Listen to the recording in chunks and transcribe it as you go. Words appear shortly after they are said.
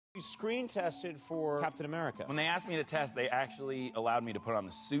You screen tested for Captain America. When they asked me to test, they actually allowed me to put on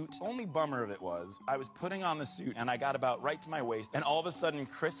the suit. Only bummer of it was, I was putting on the suit, and I got about right to my waist, and all of a sudden,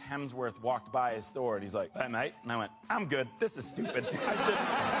 Chris Hemsworth walked by as Thor, and he's like, "Hey, mate." And I went, "I'm good. This is stupid."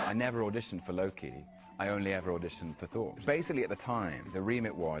 I never auditioned for Loki. I only ever auditioned for Thor. Basically, at the time, the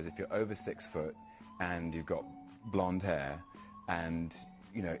remit was if you're over 6 foot and you've got blonde hair and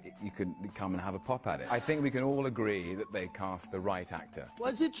you know, you could come and have a pop at it. I think we can all agree that they cast the right actor.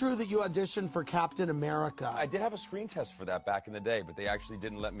 Was it true that you auditioned for Captain America? I did have a screen test for that back in the day, but they actually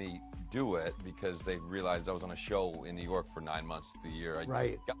didn't let me do it because they realized I was on a show in New York for 9 months of the year.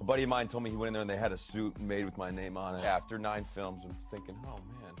 Right. A buddy of mine told me he went in there and they had a suit made with my name on it. After 9 films, I'm thinking, oh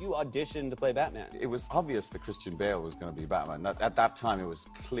man. You auditioned to play Batman. It was obvious that Christian Bale was going to be Batman. At that time, it was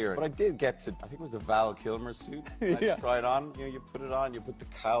clear. But I did get to, I think it was the Val Kilmer suit. I tried on. You know, you put it on, you put the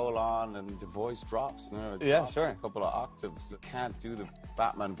cowl on, and the voice drops. You know, it drops a couple of octaves. You can't do the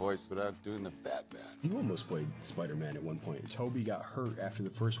Batman voice without doing the Batman. You almost played Spider-Man at one point. Toby got hurt after the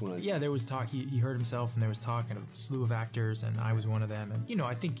first one. Yeah, there was talk. He hurt himself, and there was talk, and a slew of actors, and I was one of them. And, you know,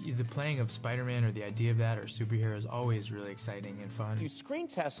 I think the playing of Spider-Man or the idea of that or superhero is always really exciting and fun. You screen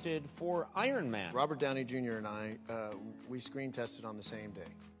tested for Iron Man. Robert Downey Jr. and I, we screen tested on the same day.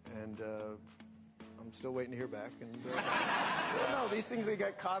 And I'm still waiting to hear back. And no, these things, they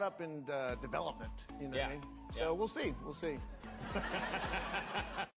get caught up in development, you know what I mean? So we'll see.